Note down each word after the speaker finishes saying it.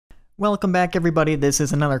Welcome back everybody, this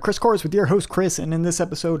is another Chris Course with your host Chris, and in this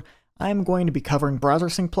episode I'm going to be covering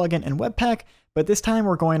BrowserSync plugin and Webpack, but this time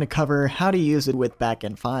we're going to cover how to use it with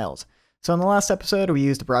backend files. So in the last episode we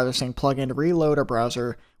used the BrowserSync plugin to reload our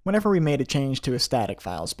browser whenever we made a change to a static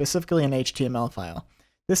file, specifically an HTML file.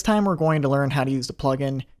 This time we're going to learn how to use the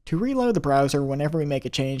plugin to reload the browser whenever we make a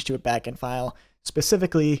change to a backend file,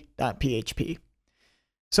 specifically .php.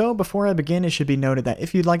 So before I begin, it should be noted that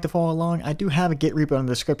if you'd like to follow along, I do have a Git repo in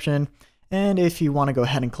the description, and if you want to go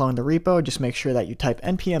ahead and clone the repo, just make sure that you type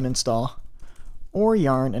npm install or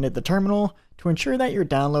yarn and hit the terminal to ensure that you're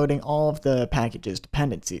downloading all of the package's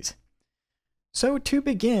dependencies. So to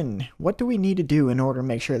begin, what do we need to do in order to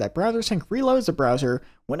make sure that BrowserSync reloads the browser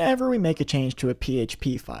whenever we make a change to a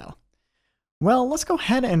PHP file? Well, let's go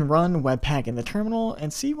ahead and run Webpack in the terminal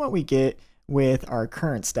and see what we get with our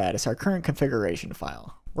current status, our current configuration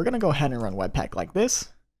file. We're going to go ahead and run Webpack like this.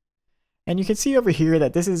 And you can see over here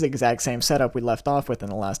that this is the exact same setup we left off with in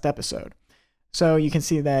the last episode. So you can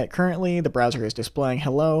see that currently the browser is displaying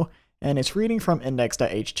hello and it's reading from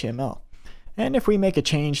index.html. And if we make a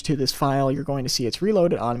change to this file, you're going to see it's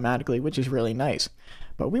reloaded automatically, which is really nice.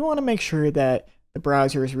 But we want to make sure that the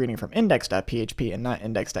browser is reading from index.php and not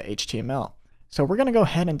index.html. So we're going to go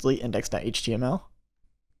ahead and delete index.html.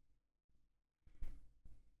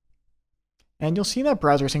 And you'll see that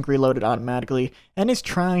BrowserSync reloaded automatically and is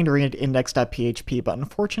trying to read index.php, but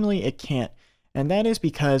unfortunately it can't. And that is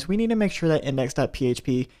because we need to make sure that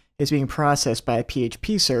index.php is being processed by a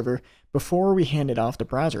PHP server before we hand it off to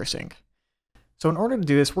BrowserSync. So in order to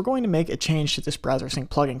do this, we're going to make a change to this BrowserSync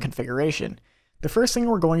plugin configuration. The first thing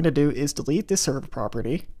we're going to do is delete this server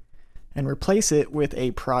property and replace it with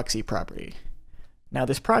a proxy property. Now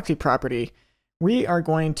this proxy property, we are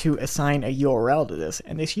going to assign a URL to this,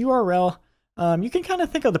 and this URL, you can kind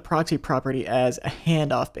of think of the proxy property as a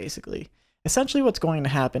handoff basically. Essentially what's going to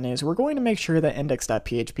happen is we're going to make sure that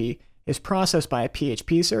index.php is processed by a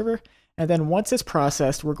PHP server, and then once it's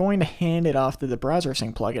processed, we're going to hand it off to the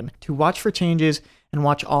BrowserSync plugin to watch for changes and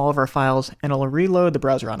watch all of our files, and it'll reload the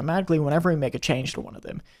browser automatically whenever we make a change to one of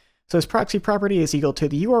them. So this proxy property is equal to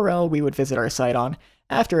the URL we would visit our site on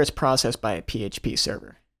after it's processed by a PHP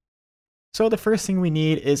server. So the first thing we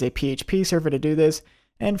need is a PHP server to do this.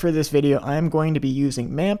 And for this video, I'm going to be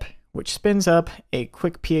using MAMP, which spins up a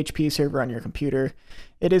quick PHP server on your computer.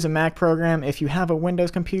 It is a Mac program. If you have a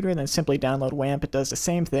Windows computer, then simply download WAMP. It does the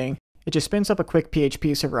same thing. It just spins up a quick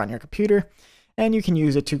PHP server on your computer, and you can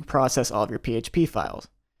use it to process all of your PHP files.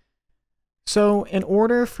 So in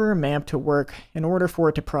order for MAMP to work, in order for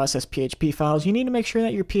it to process PHP files, you need to make sure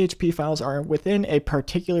that your PHP files are within a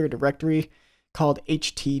particular directory called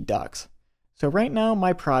htdocs. So right now,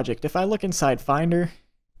 my project, if I look inside Finder,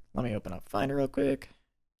 let me open up Finder real quick.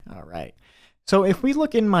 All right. So if we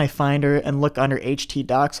look in my Finder and look under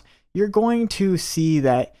htdocs, you're going to see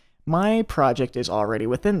that my project is already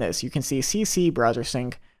within this. You can see CC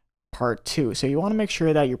BrowserSync Part 2. So you want to make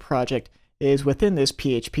sure that your project is within this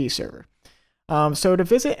PHP server. So to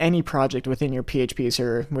visit any project within your PHP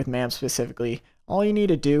server, with MAMP specifically, all you need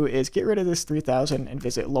to do is get rid of this 3000 and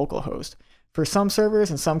visit localhost. For some servers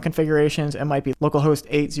and some configurations, it might be localhost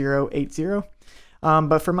 8080.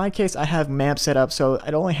 But for my case, I have MAMP set up, so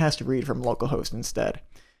it only has to read from localhost instead.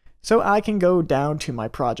 So I can go down to my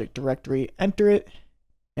project directory, enter it,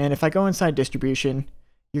 and if I go inside distribution,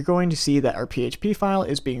 you're going to see that our PHP file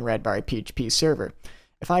is being read by a PHP server.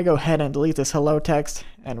 If I go ahead and delete this hello text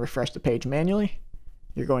and refresh the page manually,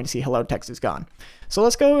 you're going to see hello text is gone. So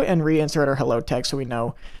let's go and reinsert our hello text so we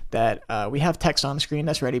know that we have text on the screen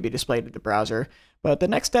that's ready to be displayed to the browser. But the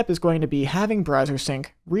next step is going to be having BrowserSync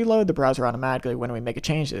reload the browser automatically when we make a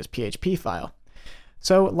change to this PHP file.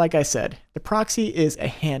 So like I said, the proxy is a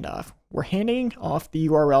handoff. We're handing off the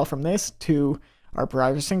URL from this to our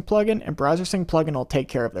BrowserSync plugin, and BrowserSync plugin will take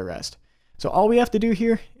care of the rest. So all we have to do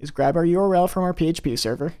here is grab our URL from our PHP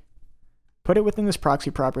server, put it within this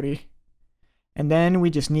proxy property, and then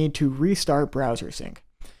we just need to restart BrowserSync.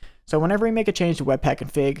 So whenever we make a change to Webpack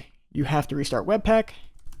config, you have to restart Webpack.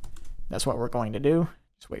 That's what we're going to do.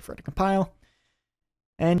 Just wait for it to compile.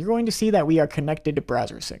 And you're going to see that we are connected to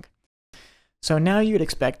BrowserSync. So now you'd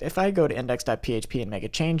expect if I go to index.php and make a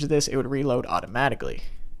change to this, it would reload automatically.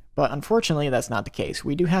 But unfortunately, that's not the case.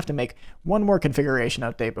 We do have to make one more configuration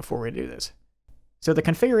update before we do this. So the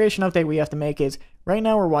configuration update we have to make is, right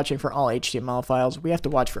now we're watching for all HTML files. We have to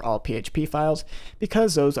watch for all PHP files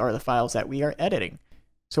because those are the files that we are editing.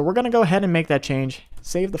 So we're going to go ahead and make that change,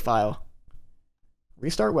 save the file,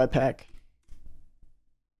 restart Webpack,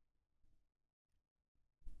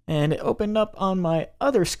 and it opened up on my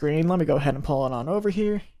other screen. Let me go ahead and pull it on over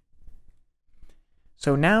here.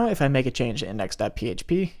 So now if I make a change to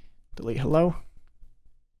index.php, delete hello,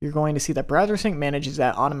 you're going to see that BrowserSync manages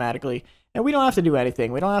that automatically, and we don't have to do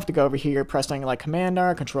anything. We don't have to go over here, press something like Command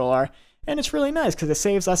R, Control R, and it's really nice because it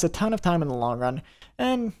saves us a ton of time in the long run,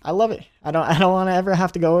 and I love it. I don't want to ever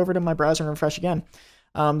have to go over to my browser and refresh again.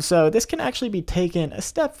 So this can actually be taken a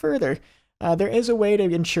step further. There is a way to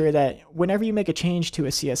ensure that whenever you make a change to a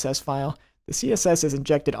CSS file, the CSS is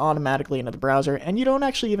injected automatically into the browser, and you don't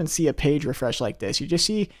actually even see a page refresh like this. You just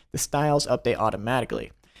see the styles update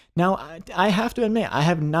automatically. Now, I have to admit, I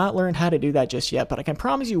have not learned how to do that just yet, but I can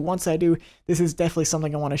promise you once I do, this is definitely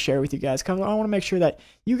something I want to share with you guys, because I want to make sure that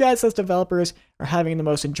you guys as developers are having the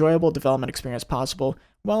most enjoyable development experience possible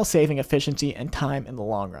while saving efficiency and time in the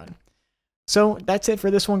long run. So that's it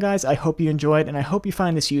for this one, guys. I hope you enjoyed, and I hope you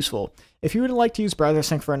find this useful. If you would like to use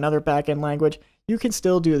BrowserSync for another backend language, you can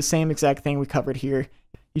still do the same exact thing we covered here.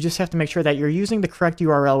 You just have to make sure that you're using the correct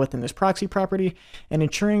URL within this proxy property and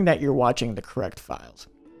ensuring that you're watching the correct files.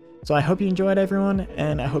 So I hope you enjoyed, everyone,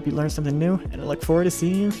 and I hope you learned something new, and I look forward to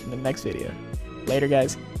seeing you in the next video. Later,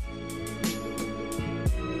 guys.